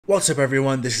What's up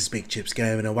everyone, this is Big Chips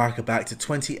Gaming and welcome back to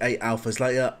 28 Alphas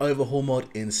later, Overhaul mod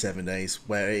in 7 days,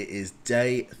 where it is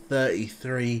day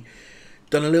 33.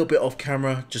 Done a little bit off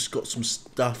camera, just got some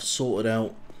stuff sorted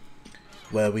out,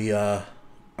 where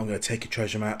I'm going to take a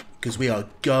treasure map, because we are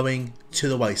going to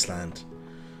the Wasteland.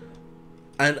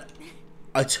 And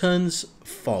I turns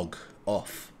fog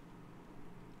off.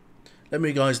 Let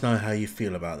me guys know how you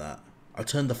feel about that. I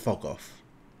turned the fog off,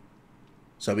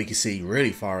 so we can see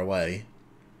really far away.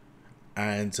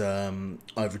 And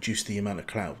I've reduced the amount of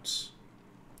clouds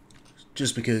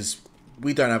just because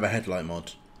we don't have a headlight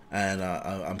mod and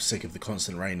I'm sick of the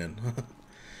constant raining.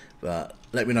 But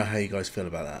let me know how you guys feel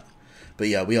about that. But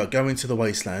yeah, we are going to the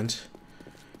Wasteland.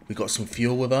 We got some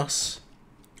fuel with us,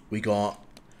 we got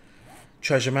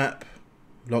treasure map,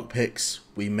 lockpicks,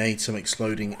 we made some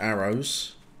exploding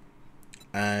arrows,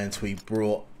 and we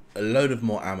brought a load of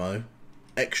more ammo,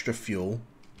 extra fuel.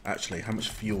 Actually, how much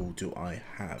fuel do I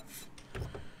have?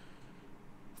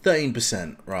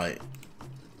 13%, right.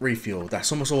 Refuel,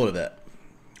 that's almost all of it.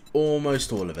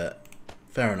 Almost all of it.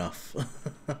 Fair enough.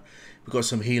 We've got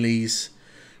some healies,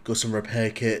 got some repair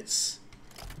kits.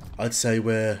 I'd say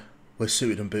we're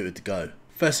suited and booted to go.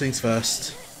 First things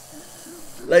first,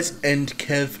 let's end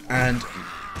Kev and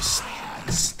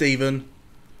Steven.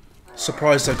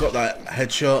 Surprised I got that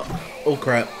headshot. Oh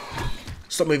crap.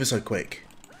 Stop moving so quick.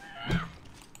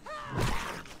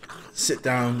 Sit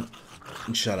down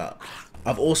and shut up.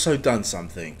 I've also done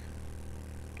something.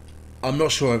 I'm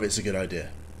not sure if it's a good idea.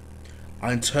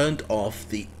 I turned off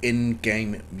the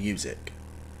in-game music.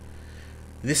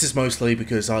 This is mostly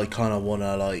because I kind of want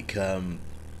to like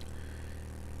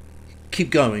keep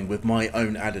going with my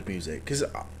own added music, because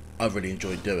I really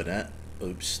enjoyed doing it.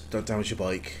 Oops, don't damage your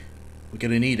bike. We're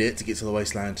going to need it to get to the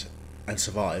Wasteland and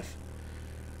survive.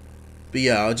 But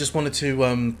yeah, I just wanted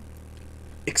to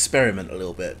experiment a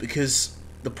little bit, because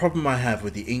the problem I have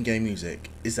with the in-game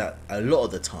music is that a lot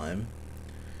of the time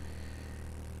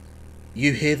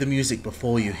you hear the music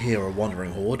before you hear a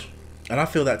wandering horde, and I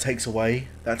feel that takes away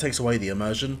the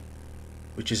immersion,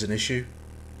 which is an issue,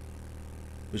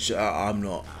 which I'm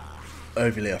not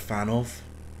overly a fan of.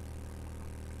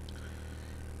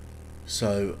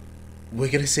 So we're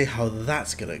gonna see how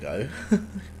that's gonna go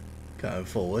going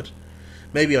forward.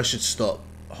 Maybe I should stop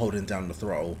holding down the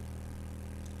throttle,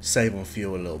 save on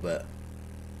fuel a little bit.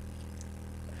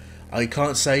 I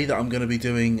can't say that I'm going to be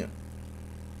doing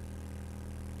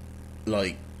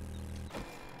like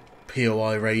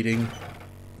POI raiding.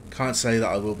 Can't say that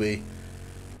I will be.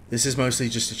 This is mostly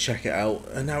just to check it out.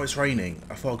 And now it's raining.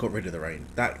 I thought I got rid of the rain.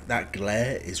 That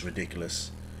glare is ridiculous.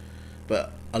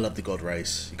 But I love the god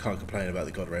rays. You can't complain about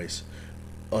the god rays.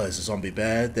 Oh, there's a zombie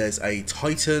bear. There's a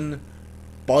Titan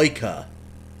biker.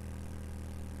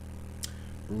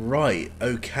 Right,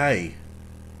 okay.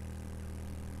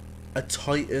 A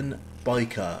Titan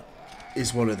biker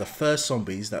is one of the first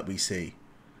zombies that we see.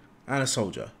 And a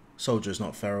soldier. Soldier's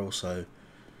not feral, so...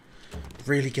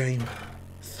 Really, game?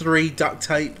 3 duct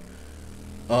tape?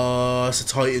 Oh, it's a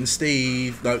Titan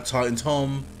Steve. No, Titan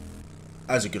Tom.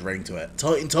 Has a good ring to it.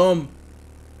 Titan Tom!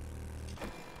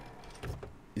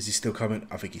 Is he still coming?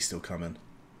 I think he's still coming.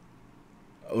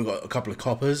 We've got a couple of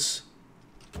coppers.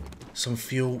 Some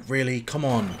fuel. Really? Come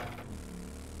on.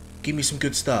 Give me some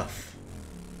good stuff.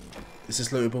 Is this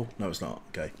lootable? No, it's not.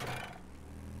 Okay.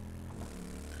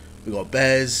 We got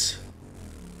bears.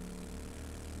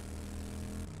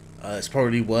 It's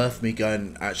probably worth me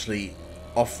going actually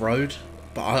off-road,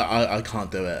 but I can't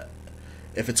do it.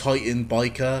 If a Titan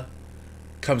biker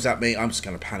comes at me, I'm just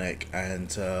gonna panic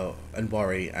and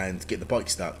worry and get the bike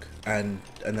stuck and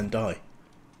then die.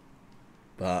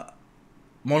 But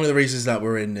one of the reasons that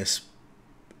we're in this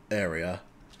area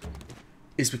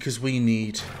is because we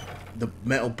need the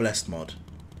Metal Blessed mod.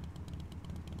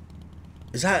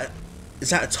 Is that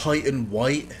a Titan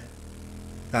white?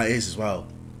 That is as well.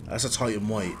 That's a Titan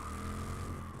white.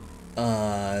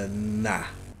 Nah.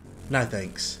 No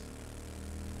thanks.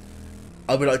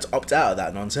 I would like to opt out of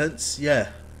that nonsense. Yeah.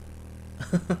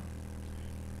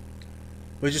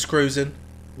 We're just cruising.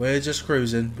 We're just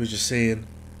cruising. We're just seeing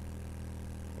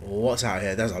what's out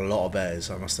here. There's a lot of bears,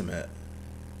 I must admit.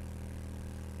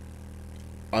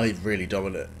 I really don't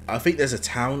want it. I think there's a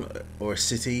town or a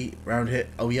city around here.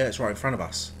 Oh yeah, it's right in front of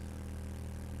us.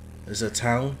 There's a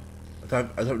town. I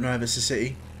don't know if it's a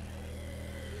city.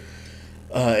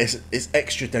 It's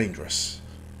extra dangerous,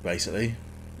 basically.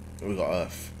 We've got a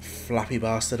flappy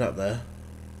bastard up there.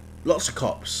 Lots of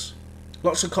cops.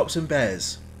 Lots of cops and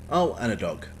bears. Oh, and a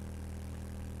dog.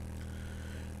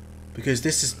 Because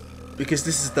this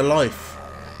is the life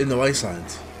in the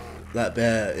Wasteland. That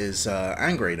bear is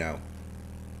angry now.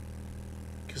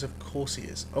 Because of course he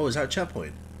is. Oh, is that a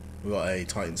checkpoint? We got a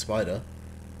Titan spider.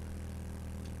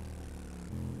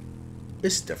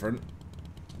 This is different.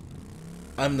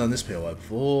 I haven't done this POI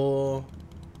before.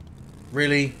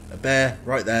 Really? A bear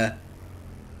right there?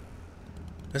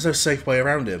 There's no safe way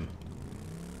around him.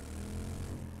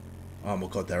 Oh my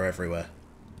god, they're everywhere.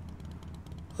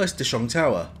 Oh, that's Dishong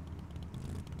Tower.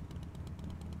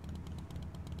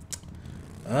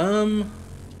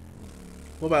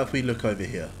 What about if we look over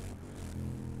here?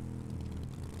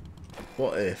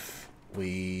 What if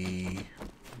we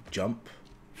jump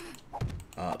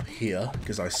up here?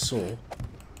 Because I saw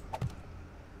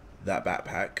that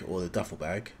backpack or the duffel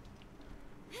bag.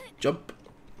 Jump.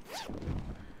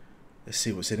 Let's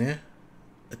see what's in here.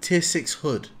 A tier 6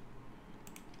 hood.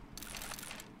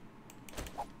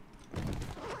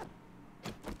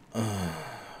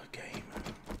 Game.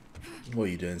 What are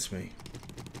you doing to me?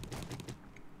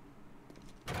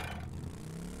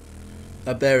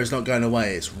 That bear is not going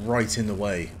away. It's right in the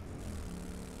way.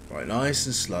 Right, nice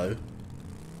and slow.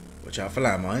 Watch out for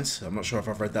landmines. I'm not sure if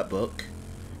I've read that book.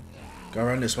 Go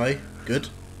around this way. Good.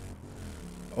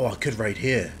 Oh, I could raid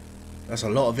here. That's a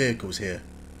lot of vehicles here.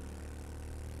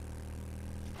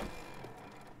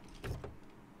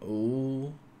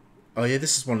 Oh. Oh yeah,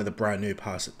 this is one of the brand new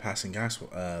passing gas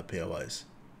POIs.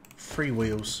 Free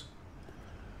wheels.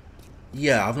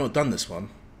 Yeah, I've not done this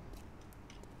one.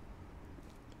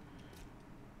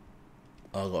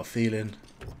 I've got a feeling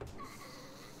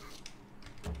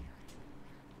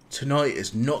tonight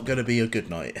is not going to be a good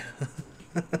night.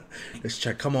 Let's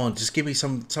check. Come on, just give me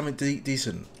something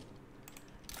decent.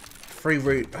 Free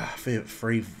route,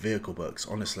 free vehicle books.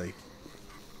 Honestly,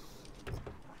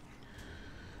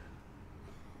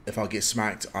 if I get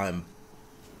smacked, I'm.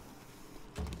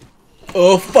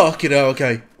 Oh fuck it!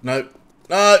 Okay, no.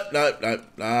 No, no, no,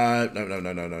 no, no, no,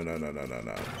 no, no, no, no, no,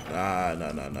 no, no,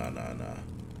 no, no, no, no, no, no.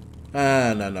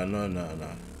 No, no, no, no,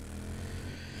 no.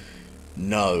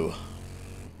 No.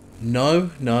 No,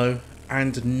 no,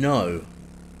 and no.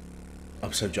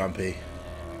 I'm so jumpy.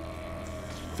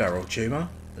 Feral tumor.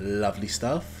 Lovely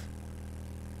stuff.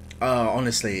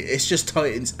 Honestly, it's just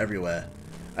Titans everywhere.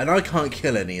 And I can't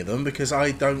kill any of them because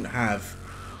I don't have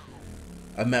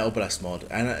a Metal Blast mod.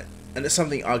 And it's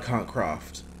something I can't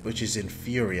craft, which is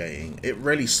infuriating. It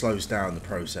really slows down the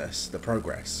process, the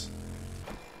progress.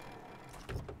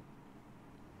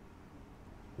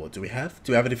 What do we have?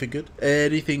 Do we have anything good?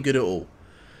 Anything good at all?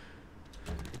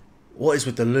 What is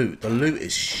with the loot? The loot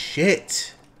is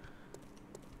shit.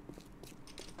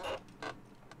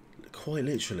 Quite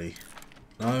literally.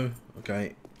 No?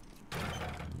 Okay. Do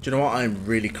you know what? I'm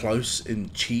really close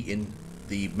in cheating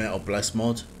the Metal Blast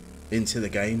mod into the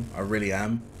game. I really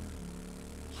am.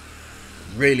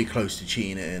 Really close to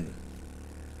cheating it in.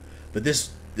 But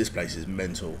this place is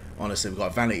mental. Honestly, we've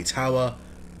got Vanity Tower.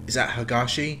 Is that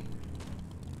Hagashi?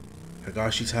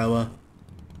 Hagashi Tower.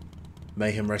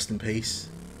 Mayhem, rest in peace.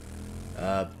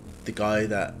 The guy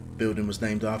that building was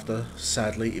named after,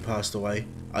 sadly, he passed away.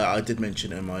 I did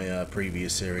mention it in my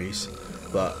previous series,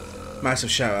 but massive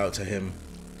shout out to him.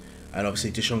 And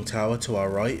obviously Dishong Tower to our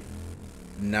right,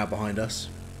 now behind us.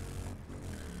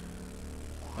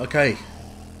 Okay,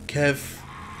 Kev.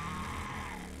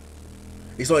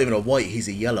 He's not even a white, he's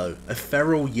a yellow. A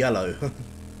feral yellow.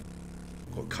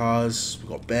 We've got cars, we've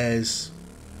got bears,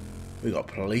 we've got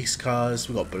police cars,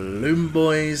 we've got balloon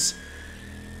boys.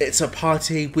 It's a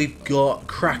party. We've got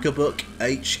Crackerbook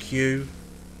HQ.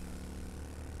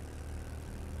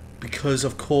 Because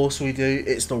of course we do.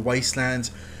 It's the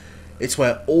Wasteland. It's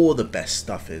where all the best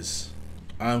stuff is.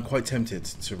 I'm quite tempted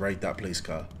to raid that police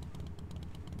car.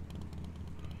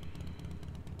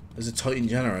 There's a Titan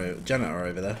janitor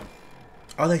over there.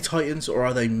 Are they Titans or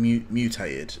are they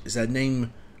mutated? Is their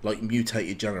name like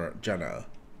mutated janitor?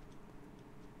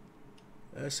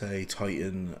 Let's say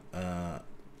Titan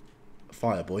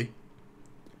Fireboy.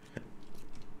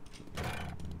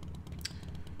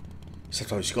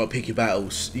 Sometimes you gotta pick your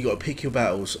battles. You gotta pick your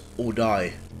battles or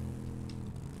die.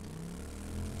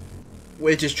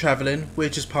 We're just travelling. We're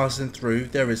just passing through.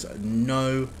 There is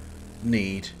no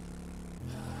need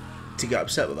to get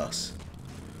upset with us.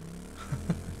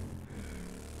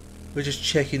 We're just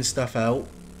checking stuff out.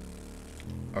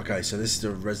 Okay, so this is a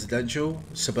residential,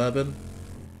 suburban.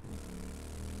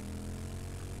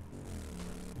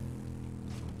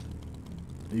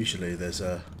 Usually there's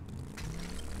a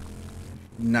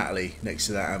Natalie next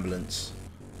to that ambulance.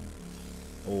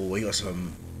 Oh, we got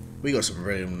some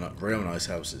real nice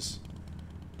houses.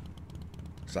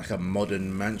 It's like a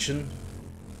modern mansion.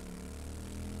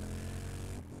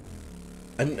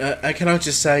 And can I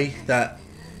just say that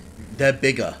they're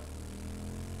bigger.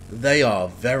 They are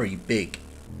very big.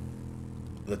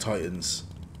 the Titans.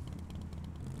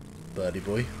 Birdie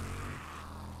boy.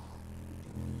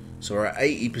 So we're at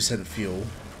 80% fuel.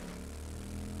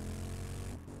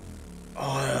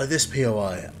 Oh, this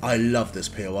POI. I love this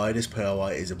POI. This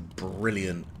POI is a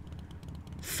brilliant.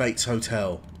 Fate's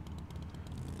Hotel.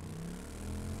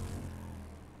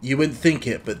 You wouldn't think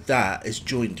it, but that is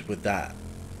joined with that.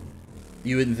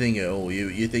 You wouldn't think it at all.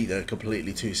 You think they're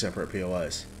completely two separate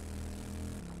POIs.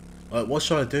 Like, what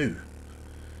should I do?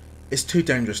 It's too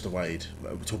dangerous to wade.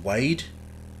 To wade?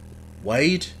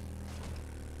 Wade?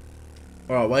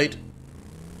 Alright, Wade.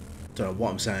 Don't know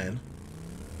what I'm saying.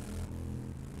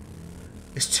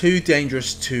 It's too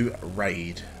dangerous to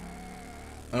raid.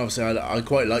 And obviously, I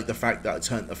quite like the fact that I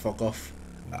turned the fog off.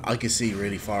 I can see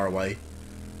really far away.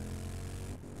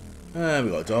 And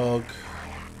we got a dog.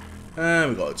 And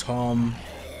we got a Tom.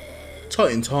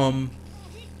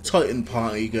 Titan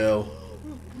party girl.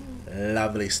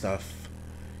 Lovely stuff.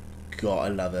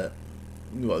 Gotta love it.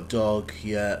 We got a dog,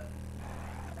 yeah.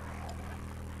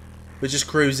 We're just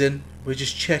cruising. We're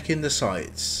just checking the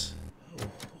sights.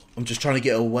 I'm just trying to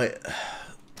get away,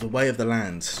 the way of the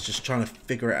land. Just trying to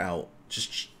figure it out.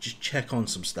 Just check on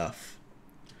some stuff.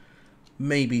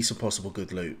 Maybe some possible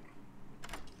good loot.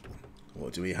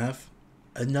 What do we have?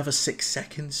 Another 6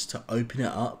 seconds to open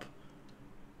it up.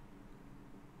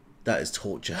 That is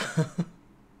torture.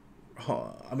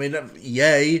 Oh, I mean,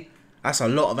 yay. That's a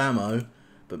lot of ammo.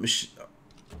 But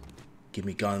give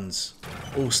me guns.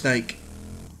 Oh, snake.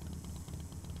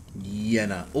 Yeah,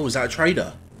 nah. Oh, is that a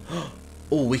trader?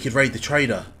 Oh, we could raid the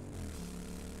trader.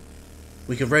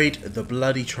 We could raid the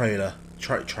bloody trader.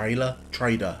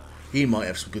 Trader. He might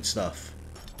have some good stuff.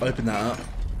 Open that up.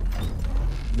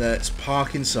 Let's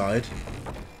park inside.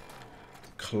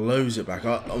 Close it back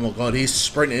up. Oh my god, he's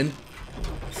sprinting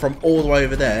from all the way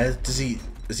over there. Has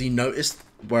he noticed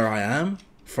where I am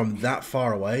from that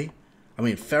far away? I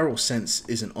mean, feral sense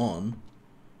isn't on.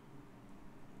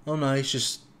 Oh no, he's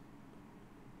just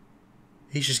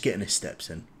getting his steps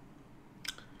in.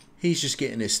 He's just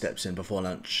getting his steps in before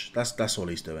lunch. That's all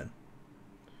he's doing.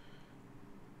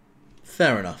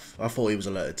 Fair enough. I thought he was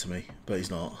alerted to me, but he's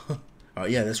not.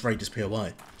 Alright, yeah, let's raid this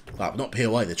POI. Well, not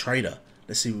POI, the trader.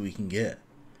 Let's see what we can get.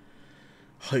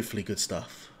 Hopefully good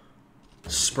stuff.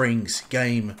 Springs,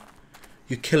 game.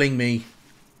 You're killing me.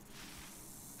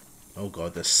 Oh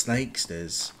god, there's snakes.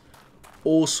 There's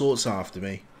all sorts after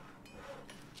me.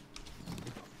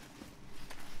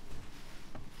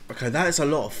 Okay, that is a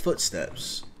lot of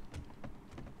footsteps.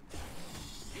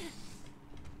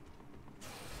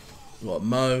 We've got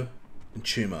Mo and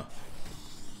Tuma.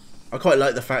 I quite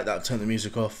like the fact that I've turned the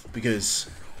music off because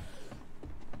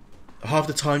half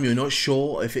the time you're not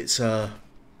sure if it's a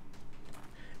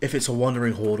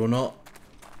wandering horde or not.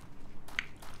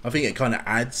 I think it kind of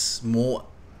adds more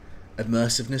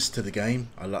immersiveness to the game.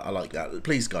 I like that.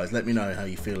 Please, guys, let me know how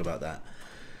you feel about that.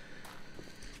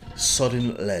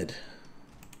 Sodden lead.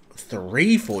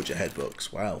 3 Forge Ahead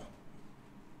books. Wow.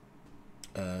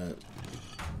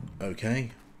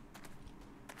 Okay.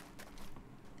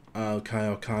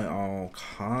 Okay.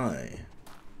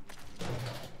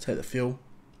 Take the fuel.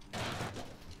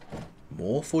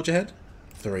 More Forge Ahead.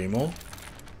 3 more.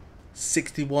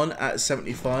 61 at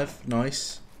 75.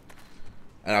 Nice.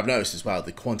 And I've noticed as well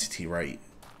the quantity rate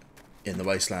in the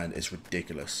Wasteland is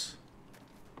ridiculous.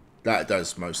 That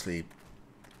does mostly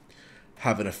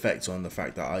have an effect on the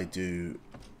fact that I do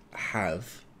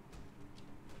have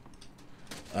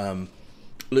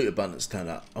loot abundance turned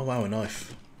up. Oh wow, a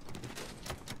knife.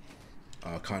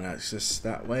 I can't access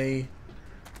that way.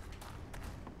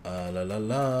 La la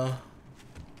la.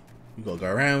 We gotta go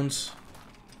around.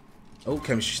 Oh,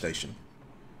 chemistry station.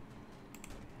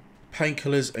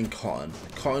 Painkillers and cotton.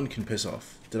 Cotton can piss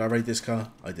off. Did I raid this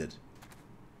car? I did.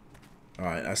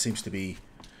 Alright, that seems to be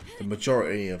the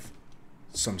majority of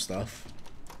some stuff.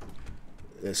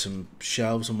 There's some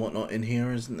shelves and whatnot in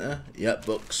here, isn't there? Yep,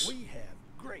 books. We have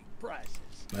great prices.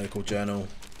 Medical journal.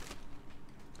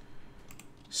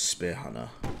 Spear hunter.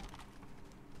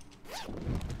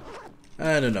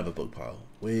 And another book pile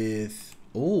with...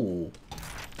 Ooh.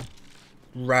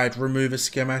 Rad remover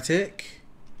schematic.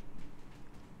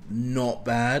 Not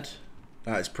bad.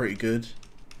 That is pretty good.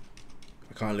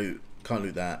 I can't loot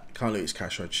that. Can't loot his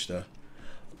cash register.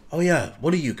 Oh yeah,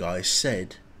 one of you guys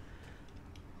said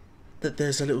that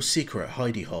there's a little secret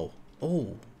hidey hole.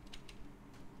 Oh.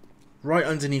 Right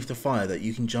underneath the fire that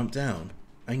you can jump down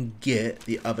and get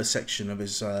the other section of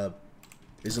his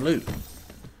loot.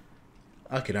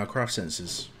 I can now craft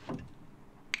sensors.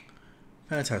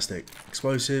 Fantastic.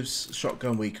 Explosives,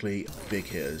 shotgun weekly, big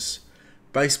hitters.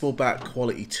 Baseball bat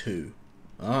quality 2.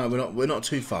 Alright, we're not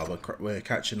too far, we're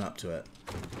catching up to it.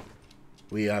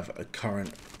 We have a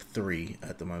current 3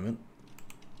 at the moment.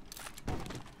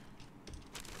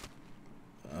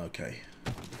 Okay.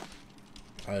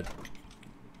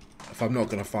 If I'm not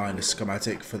going to find a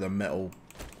schematic for the metal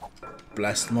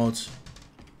blessed mod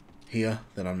here,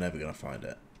 then I'm never going to find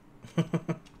it.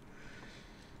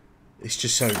 It's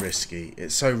just so risky.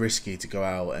 It's so risky to go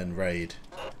out and raid.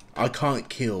 I can't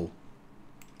kill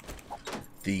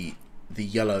the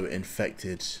yellow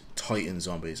infected Titan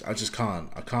zombies. I just can't.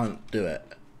 I can't do it.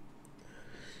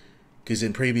 Because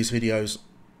in previous videos,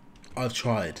 I've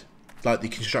tried. Like the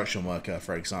construction worker,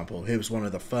 for example. He was one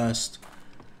of the first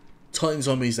Titan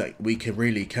zombies that we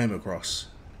really came across.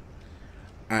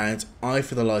 And I,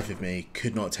 for the life of me,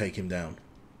 could not take him down.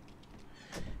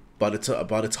 By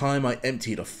the time I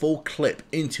emptied a full clip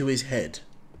into his head,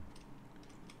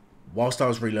 whilst I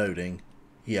was reloading,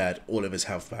 he had all of his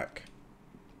health back.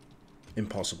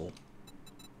 Impossible.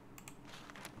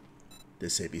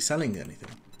 This here be selling anything?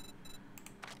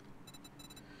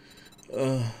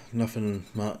 Nothing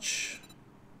much.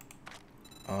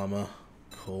 Armor,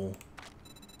 cool.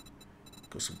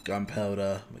 Got some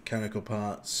gunpowder, mechanical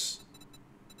parts.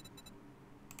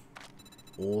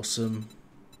 Awesome.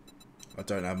 I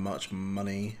don't have much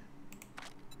money.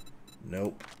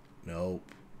 Nope. Nope.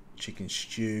 Chicken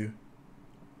stew.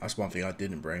 That's one thing I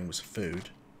didn't bring was food.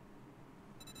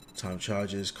 Time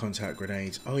charges, contact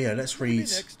grenades. Oh yeah, let's read.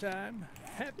 Next time,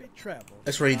 happy travels.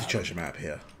 Let's read the treasure map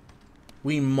here.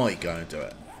 We might go and do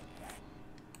it.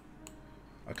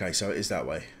 Okay, so it is that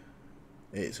way.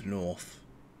 It's north.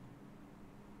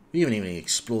 We haven't even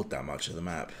explored that much of the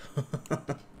map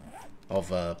of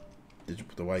the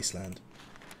wasteland.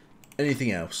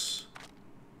 Anything else?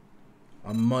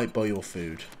 I might buy your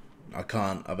food. I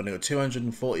can't. I've only got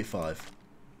 245.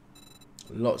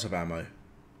 Lots of ammo.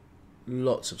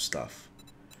 Lots of stuff.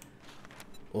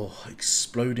 Oh,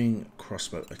 exploding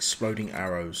crossbow. Exploding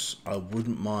arrows. I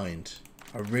wouldn't mind.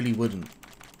 I really wouldn't.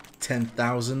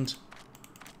 10,000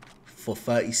 for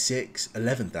 36.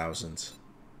 11,000.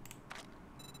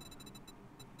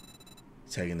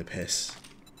 Taking the piss.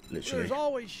 Literally. There's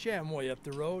always Shamway up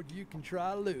the road you can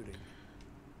try looting.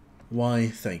 Why,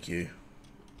 thank you.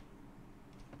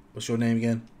 What's your name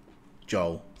again?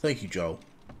 Joel. Thank you, Joel.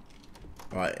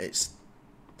 Right, it's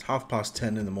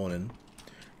 10:30 in the morning.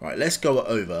 Right, let's go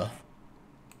over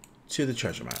to the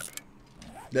treasure map.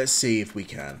 Let's see if we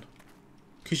can.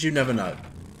 Because you never know.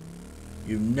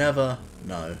 You never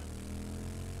know.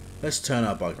 Let's turn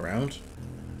our bike around.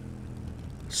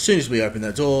 As soon as we open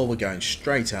the door, we're going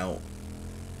straight out.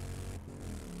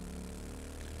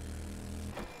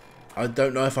 I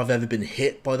don't know if I've ever been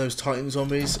hit by those Titan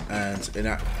zombies, and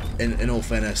in all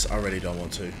fairness, I really don't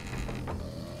want to.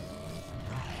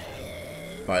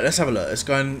 Right, let's have a look.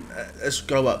 Let's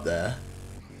go up there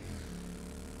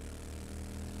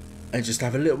and just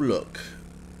have a little look,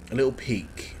 a little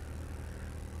peek.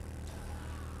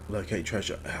 Locate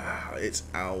treasure. It's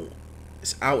out.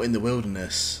 It's out in the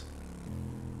wilderness,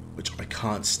 which I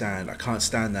can't stand. I can't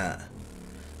stand that.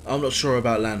 I'm not sure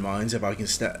about landmines.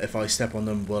 If I step on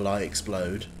them, will I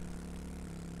explode?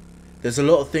 There's a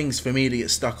lot of things for me to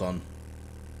get stuck on,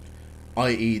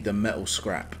 i.e. the metal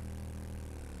scrap.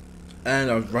 And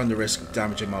I run the risk of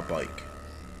damaging my bike.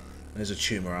 There's a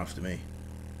tumour after me.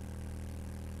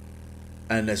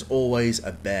 And there's always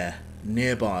a bear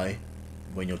nearby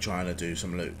when you're trying to do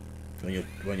some loot.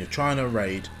 When you're trying to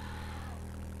raid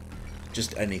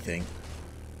just anything.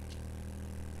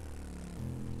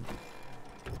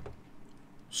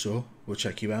 So, we'll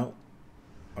check you out.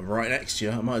 I'm right next to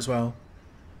you, I might as well.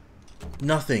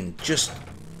 Nothing, just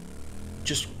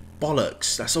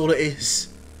bollocks. That's all it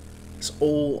is. That's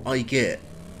all I get.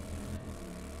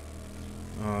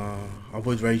 I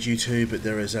would raid you too, but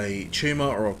there is a tumour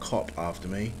or a cop after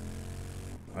me.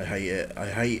 I hate it. I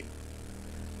hate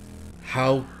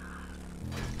how.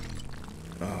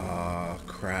 Ah,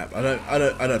 crap. I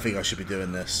don't think I should be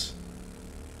doing this.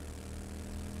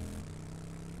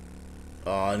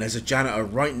 Oh, and there's a janitor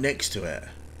right next to it.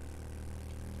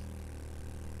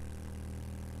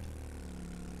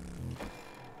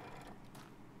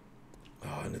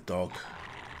 Oh, and the dog.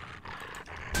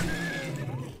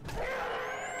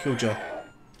 Killed ya.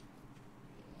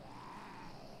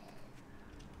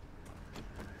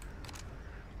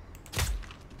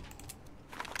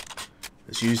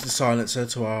 Let's use the silencer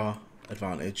to our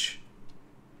advantage.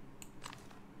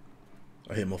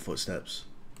 I hear more footsteps.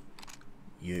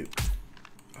 You.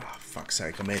 Oh, fuck's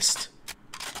sake, I missed.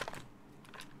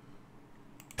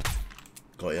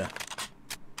 Got ya.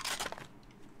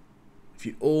 If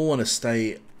you all want to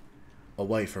stay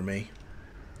away from me.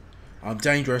 I'm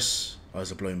dangerous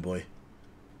as a balloon boy.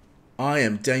 I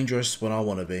am dangerous when I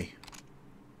want to be.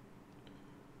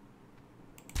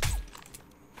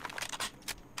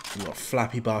 We've got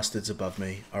flappy bastards above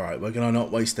me. Alright, we're going to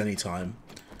not waste any time.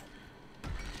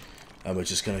 And we're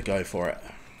just going to go for it.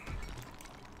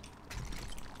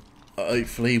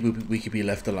 Hopefully we could be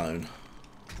left alone.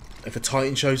 If a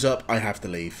Titan shows up, I have to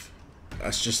leave.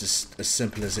 That's just as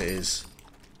simple as it is.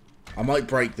 I might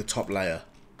break the top layer.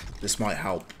 This might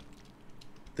help.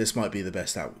 This might be the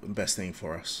best thing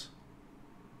for us.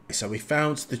 So we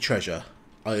found the treasure.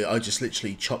 I just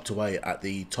literally chopped away at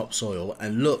the topsoil,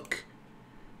 and look,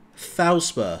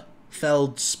 Feldspar.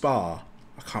 I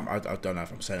don't know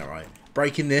if I'm saying it right.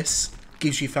 Breaking this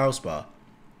gives you Feldspar.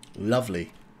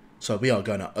 Lovely. So we are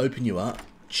going to open you up,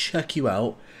 check you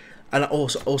out, and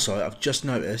also I've just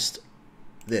noticed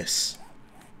this.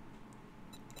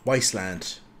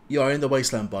 Wasteland. You are in the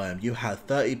Wasteland biome. You have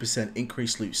 30%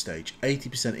 increased loot stage,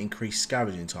 80% increased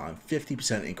scavenging time,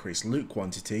 50% increased loot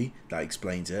quantity. That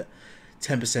explains it.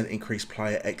 10% increased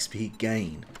player XP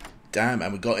gain. Damn,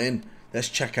 and we got in. Let's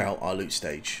check out our loot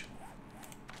stage.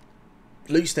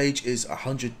 Loot stage is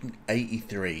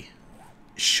 183.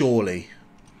 Surely.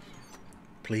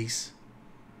 Please.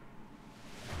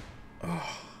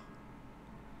 Oh.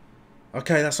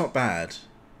 Okay, that's not bad.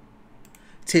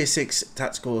 Tier 6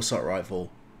 tactical assault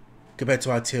rifle. Compared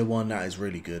to our tier 1, that is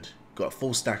really good. Got a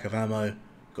full stack of ammo.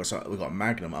 We got a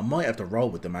magnum. I might have to roll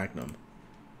with the magnum.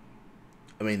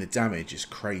 I mean, the damage is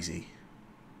crazy.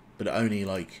 But only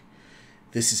like,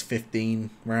 this is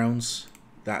 15 rounds.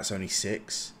 That's only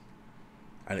 6.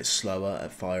 And it's slower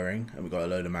at firing. And we got a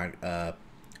load of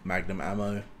magnum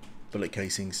ammo. Bullet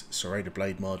casings. Serrated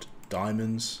blade mod.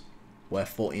 Diamonds.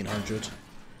 Worth 1400.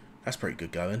 That's pretty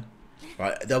good going.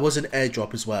 Right, there was an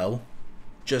airdrop as well.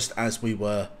 Just as we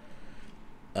were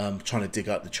trying to dig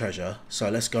up the treasure. So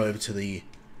let's go over to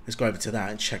that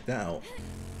and check that out.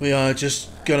 We are just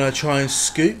gonna try and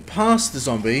scoot past the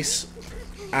zombies.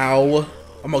 Ow.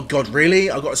 Oh my god, really?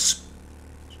 I got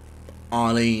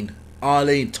Arlene,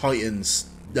 Titans.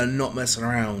 They're not messing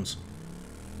around.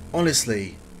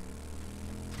 Honestly.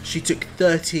 She took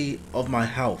 30 of my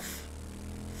health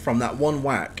from that one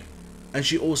whack. And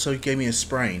she also gave me a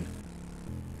sprain.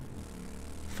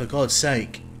 For God's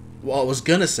sake. What I was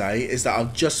gonna say is that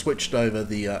I've just switched over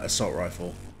the assault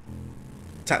rifle.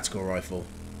 Tactical rifle.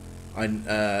 And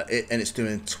it's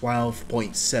doing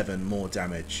 12.7 more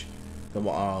damage than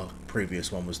what our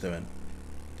previous one was doing.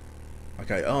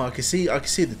 Okay, oh, I can see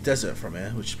the desert from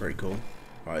here, which is pretty cool.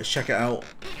 Alright, let's check it out.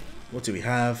 What do we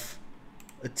have?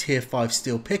 A tier 5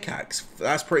 steel pickaxe.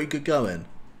 That's pretty good going.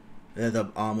 There's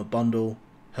the armor bundle,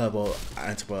 herbal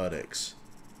antibiotics.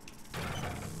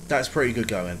 That's pretty good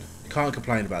going. Can't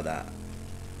complain about that.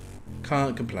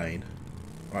 Can't complain.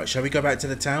 Alright, shall we go back to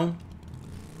the town?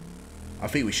 I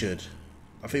think we should.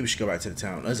 I think we should go back to the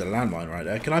town. There's a landmine right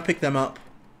there. Can I pick them up?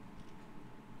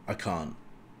 I can't.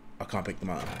 I can't pick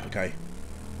them up. Okay.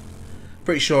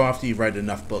 Pretty sure after you've read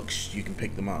enough books, you can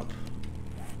pick them up.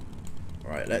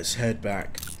 Alright, let's head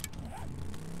back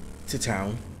to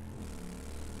town.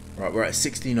 Right, we're at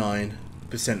 69%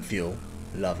 fuel.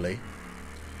 Lovely.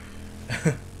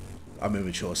 I'm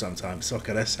immature sometimes, what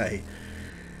can I say?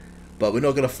 But we're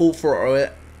not going to full throttle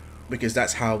it, because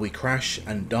that's how we crash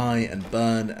and die and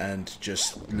burn and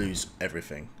just lose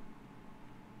everything.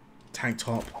 Tank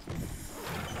top.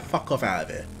 Fuck off out of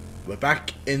here. We're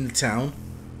back in the town.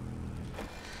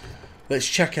 Let's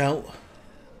check out.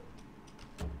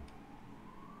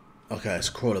 Okay, it's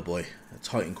Crawler Boy. A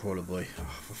Titan Crawler Boy. Oh,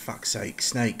 for fuck's sake.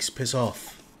 Snakes, piss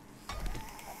off.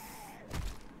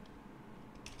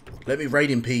 Let me raid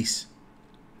in peace.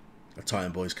 A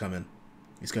Titan Boy's coming.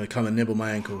 He's going to come and nibble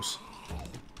my ankles.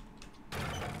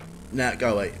 Nah,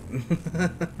 go away.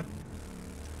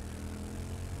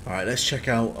 Alright, let's check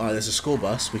out. There's a school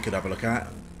bus we could have a look at.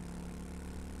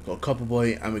 Got a Copper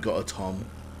Boy and we got a Tom.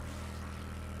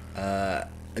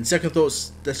 And second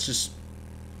thoughts, let's just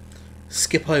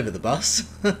skip over the bus.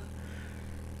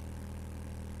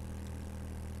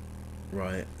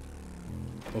 Right.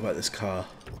 What about this car?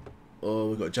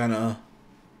 Oh, we got a janitor.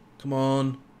 Come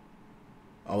on.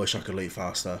 I wish I could leave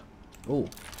faster. Oh.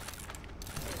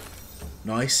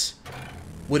 Nice.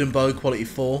 Wooden bow, quality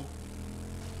 4.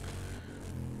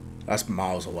 That's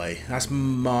miles away.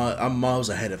 I'm miles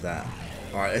ahead of that.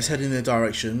 Alright, let's head in the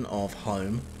direction of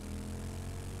home.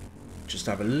 Just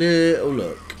have a little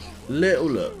look. Little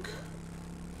look.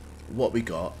 What we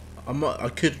got. I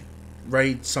could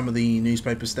raid some of the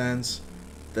newspaper stands.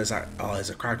 There's that. Oh, there's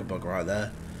a cracker bug right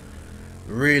there.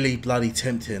 Really bloody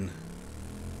tempting.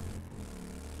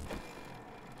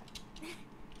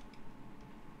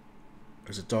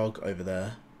 There's a dog over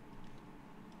there.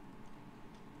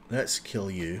 Let's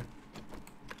kill you.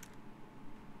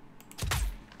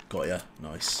 Got ya.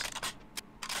 Nice.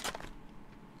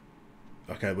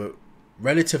 Okay, we're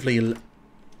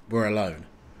alone.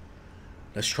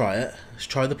 Let's try it. Let's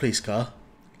try the police car.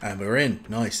 And we're in.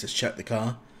 Nice. Let's check the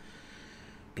car.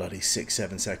 Bloody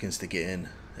 6-7 seconds to get in.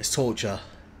 It's torture.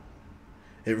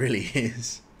 It really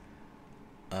is.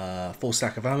 Full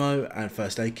stack of ammo and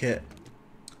first aid kit.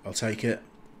 I'll take it.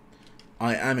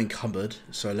 I am encumbered,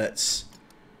 so let's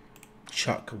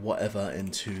chuck whatever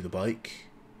into the bike.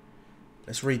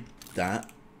 Let's read that.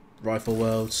 Rifle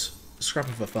worlds,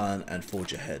 scrapping for fun, and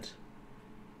forge ahead.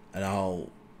 And I'll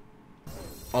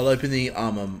open the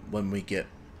armor when we get,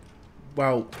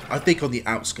 well, I think on the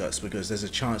outskirts, because there's a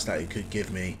chance that it could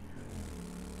give me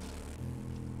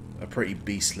a pretty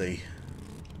beastly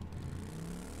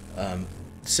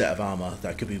set of armor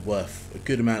that could be worth a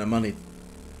good amount of money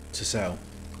to sell.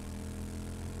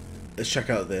 Let's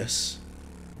check out this.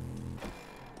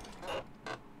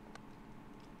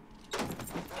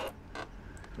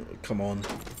 Come on.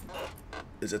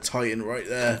 There's a Titan right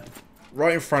there.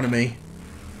 Right in front of me.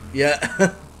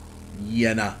 Yeah.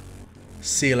 Yeah, nah.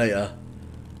 See you later.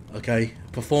 Okay.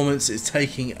 Performance is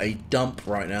taking a dump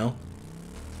right now.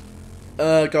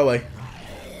 Go away.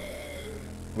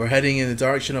 We're heading in the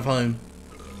direction of home.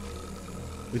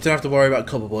 We don't have to worry about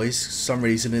copper boys. For some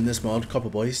reason in this mod, copper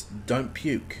boys don't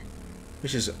puke.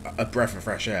 Which is a breath of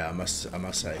fresh air, I must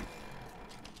say.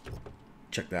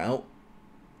 Check that out.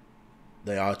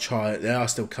 They are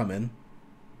still coming.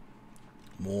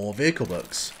 More vehicle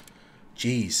books.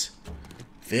 Jeez.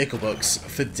 Vehicle books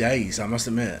for days, I must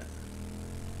admit.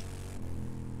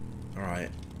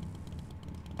 Alright.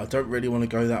 I don't really want to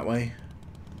go that way.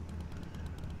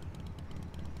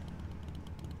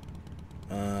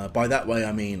 By that way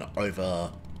I mean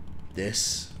over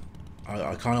this.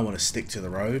 I kind of want to stick to the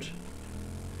road.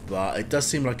 But it does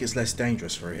seem like it's less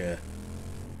dangerous through here.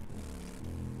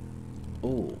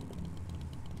 Oh.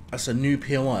 That's a new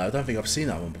POI. I don't think I've seen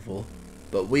that one before.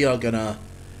 But we are gonna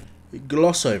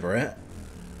gloss over it.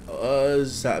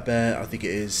 Is that a bear? I think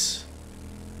it is.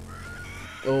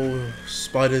 Oh,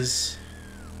 spiders.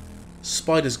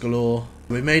 Spiders galore.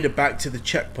 We made it back to the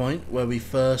checkpoint where we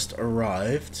first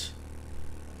arrived.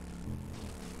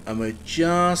 And we're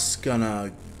just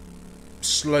gonna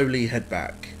slowly head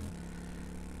back.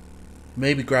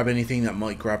 Maybe grab anything that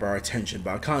might grab our attention,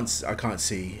 but I can't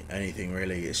see anything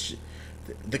really. It's just,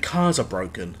 the cars are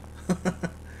broken.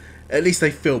 At least they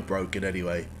feel broken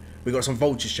anyway. We got some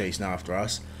vultures chasing after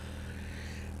us.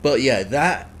 But yeah,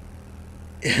 that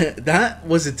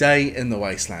was a day in the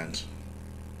wasteland.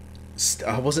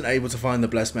 I wasn't able to find the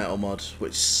blessed metal mod,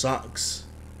 which sucks.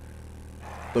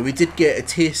 But we did get a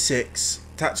tier 6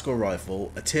 tactical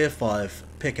rifle, a tier 5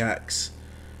 pickaxe.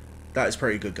 That is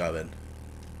pretty good going.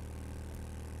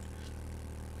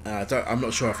 I'm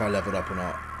not sure if I leveled up or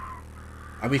not.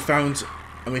 And we found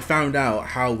out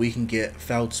how we can get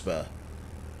feldspar,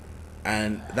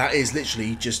 and that is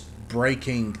literally just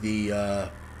breaking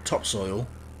the topsoil.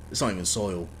 It's not even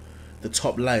soil. The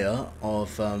top layer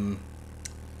of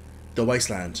the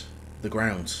wasteland, the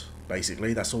ground.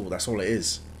 Basically, that's all it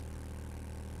is.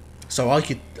 So I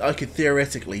could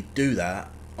theoretically do that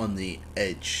on the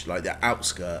edge, like the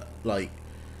outskirt, like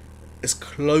as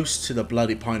close to the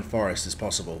bloody pine forest as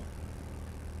possible.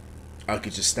 I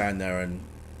could just stand there and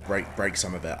break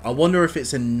some of it. I wonder if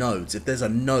it's in nodes, if there's a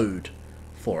node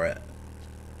for it.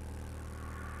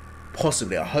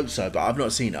 Possibly, I hope so, but I've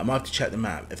not seen it. I might have to check the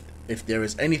map. If there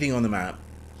is anything on the map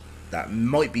that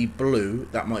might be blue,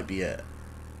 that might be it.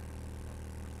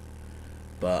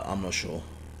 But I'm not sure.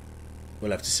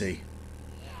 We'll have to see.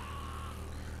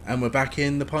 And we're back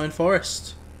in the pine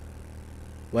forest,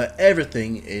 where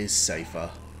everything is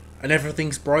safer and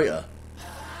everything's brighter.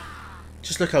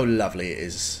 Just look how lovely it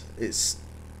is. It's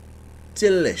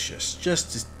delicious,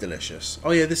 just as delicious.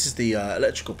 Oh yeah, this is the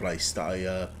electrical place that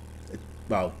I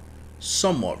well,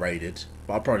 somewhat raided,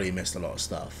 but I probably missed a lot of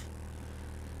stuff.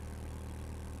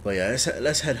 But yeah,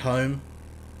 let's head home.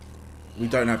 We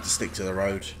don't have to stick to the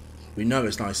road. We know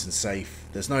it's nice and safe.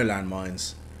 There's no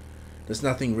landmines. There's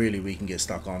nothing really we can get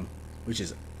stuck on, which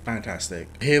is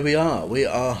fantastic. Here we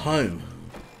are home.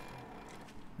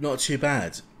 Not too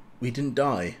bad. We didn't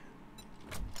die.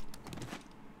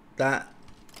 That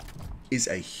is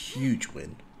a huge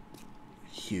win.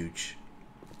 Huge.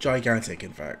 Gigantic,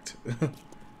 in fact.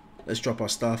 Let's drop our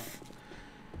stuff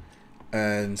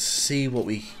and see what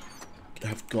we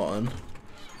have gotten.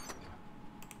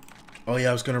 Oh yeah,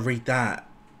 I was going to read that.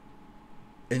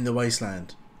 In the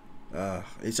wasteland.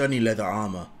 It's only leather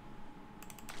armor.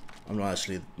 I'm not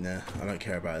actually, nah, I don't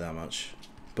care about it that much.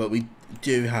 But we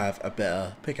do have a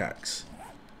better pickaxe.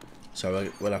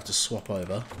 So we'll have to swap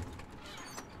over.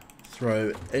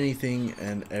 Throw anything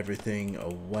and everything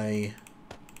away.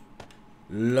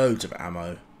 Loads of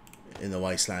ammo in the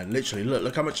wasteland. Literally,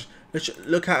 look how much.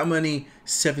 Look how many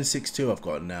 7.62 I've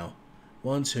got now.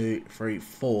 1, 2, 3,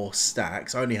 4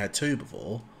 stacks. I only had 2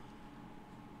 before.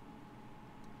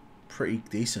 Pretty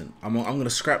decent. I'm gonna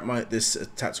scrap this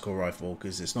tactical rifle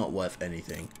because it's not worth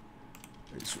anything.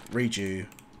 It's redo,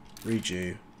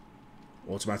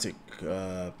 automatic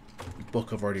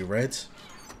book I've already read.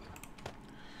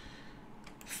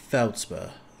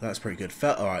 Feldspar. That's pretty good.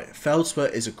 Alright, feldspar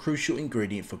is a crucial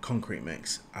ingredient for concrete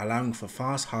mix, allowing for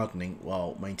fast hardening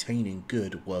while maintaining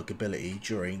good workability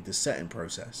during the setting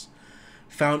process.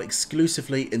 Found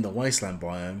exclusively in the wasteland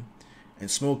biome, in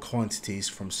small quantities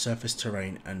from surface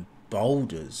terrain and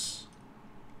boulders.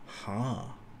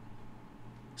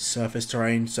 Surface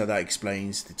terrain, so that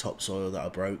explains the topsoil that I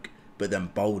broke, but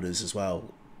then boulders as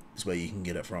well is where you can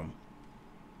get it from.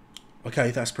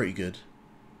 Okay, that's pretty good.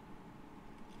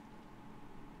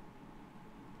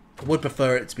 I would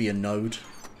prefer it to be a node.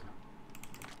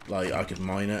 Like, I could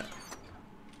mine it.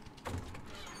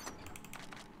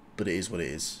 But it is what it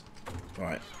is.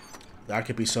 Right. That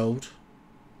could be sold.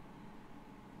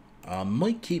 I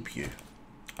might keep you.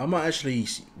 I might actually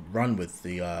run with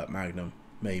the Magnum.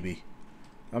 Maybe.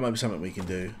 That might be something we can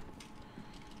do.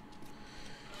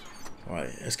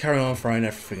 Alright, let's carry on throwing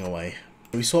everything away.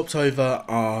 We swapped over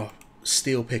our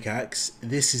steel pickaxe.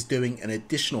 This is doing an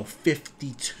additional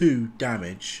 52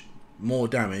 damage. More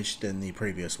damage than the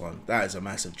previous one. That is a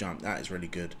massive jump. That is really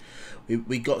good.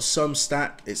 We got some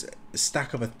stack. It's a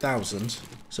stack of 1,000.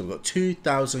 So we've got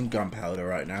 2,000 gunpowder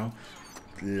right now.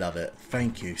 Love it.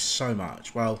 Thank you so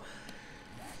much. Well,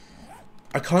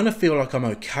 I kind of feel like I'm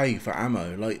okay for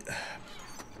ammo. Like,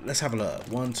 let's have a look.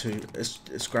 1, 2.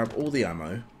 Let's grab all the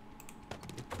ammo.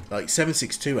 Like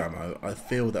 7.62 ammo. I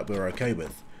feel that we're okay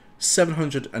with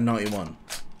 791.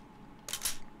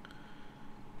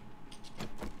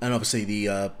 And obviously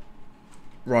the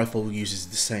rifle uses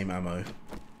the same ammo.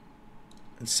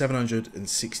 And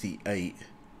 768.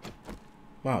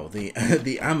 Wow, the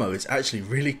the ammo is actually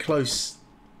really close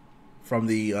from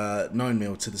the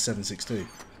 9mm to the 7.62.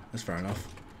 That's fair enough.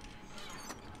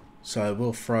 So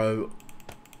we'll throw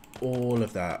all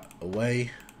of that away.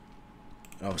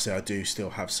 And obviously I do still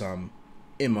have some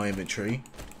in my inventory.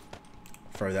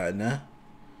 Throw that in there.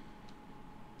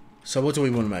 So what do we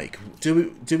want to make?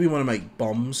 Do we want to make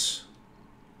bombs?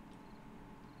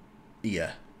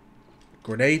 Yeah.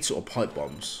 Grenades or pipe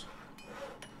bombs?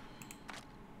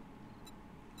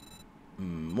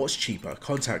 What's cheaper?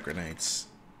 Contact grenades.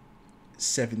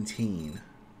 17.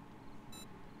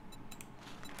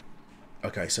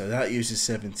 Okay, so that uses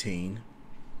 17.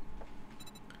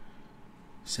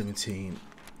 17.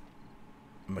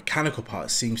 Mechanical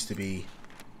part seems to be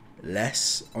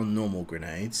less on normal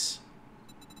grenades.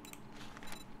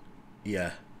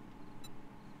 Yeah.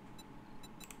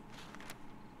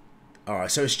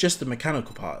 Alright, so it's just the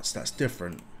mechanical parts that's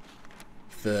different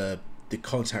for the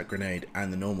contact grenade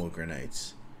and the normal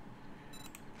grenades.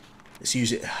 It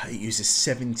uses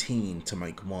 17 to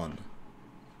make one.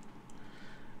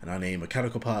 And I need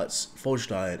mechanical parts,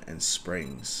 forged iron, and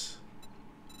springs.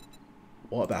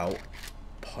 What about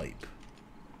pipe?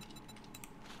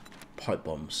 Pipe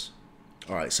bombs.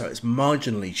 Alright, so it's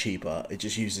marginally cheaper. It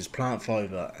just uses plant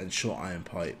fibre and short iron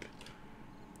pipe.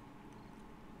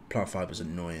 Plant fibre is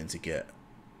annoying to get,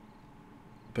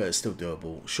 but it's still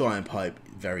doable. Short iron pipe,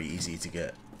 very easy to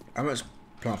get. How much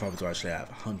plant fibre do I actually have?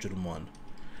 101.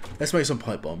 Let's make some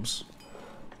pipe bombs.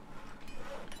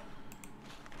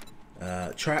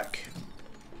 Track.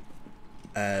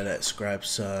 Let's grab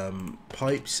some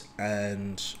pipes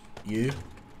and you.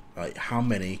 Like, how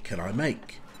many can I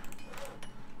make?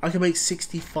 I can make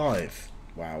 65.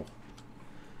 Wow.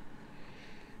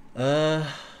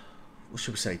 What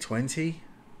should we say? 20?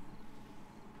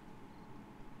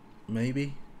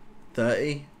 Maybe?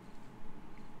 30?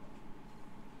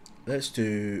 Let's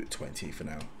do 20 for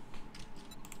now.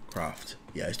 Craft.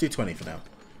 Yeah, let's do 20 for now.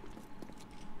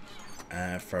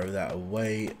 And throw that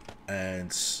away.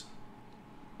 And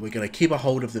we're going to keep a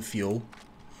hold of the fuel.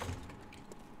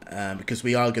 Because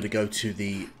we are going to go to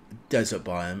the desert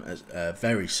biome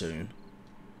very soon.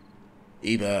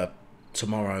 Either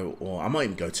tomorrow or I might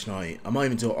even go tonight. I might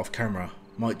even do it off camera.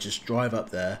 Might just drive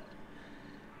up there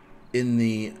in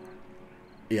the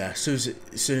as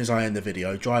soon as I end the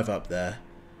video, drive up there,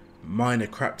 mine a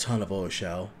crap ton of oil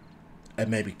shell, and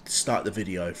maybe start the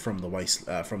video from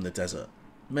the from the desert.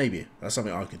 Maybe that's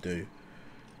something I could do.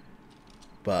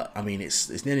 But I mean,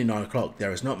 it's nearly 9 o'clock.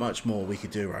 There is not much more we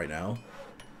could do right now.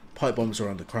 Pipe bombs are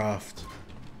on the craft.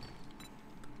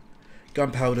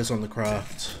 Gunpowder's on the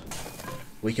craft.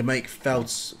 We can make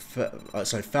feldspar.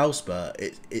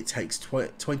 It takes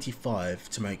 25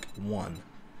 to make 1.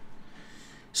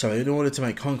 So in order to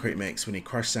make concrete mix, we need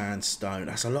crushed sand, stone.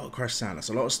 That's a lot of crushed sand. That's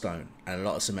a lot of stone and a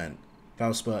lot of cement,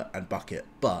 felspar and bucket.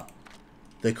 But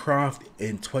they craft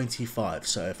in 25.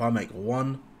 So if I make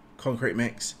one concrete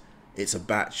mix, it's a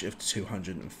batch of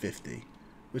 250,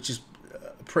 which is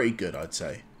pretty good, I'd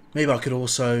say. Maybe I could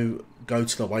also go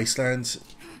to the wasteland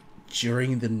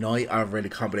during the night. I really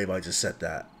can't believe I just said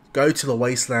that. Go to the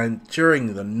wasteland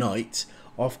during the night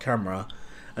off camera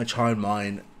and try and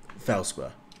mine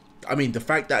felspar. I mean, the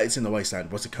fact that it's in the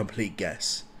wasteland was a complete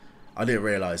guess. I didn't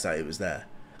realise that it was there.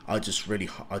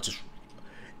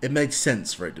 It made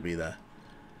sense for it to be there.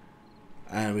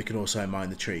 And we can also mine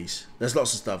the trees. There's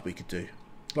lots of stuff we could do.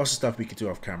 Lots of stuff we could do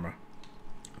off camera.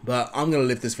 But I'm going to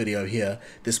leave this video here.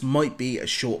 This might be a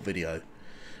short video.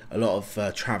 A lot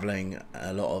of travelling,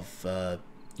 a lot of,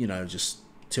 you know, just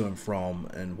to and from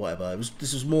and whatever.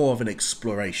 This was more of an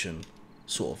exploration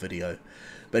sort of video.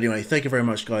 But anyway, thank you very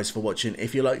much, guys, for watching.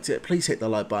 If you liked it, please hit the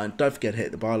like button. Don't forget to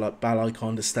hit the bell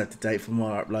icon to stay up to date for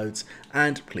more uploads.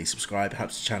 And please subscribe.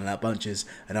 Helps the channel out bunches.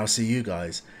 And I'll see you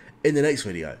guys in the next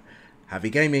video. Happy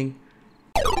gaming.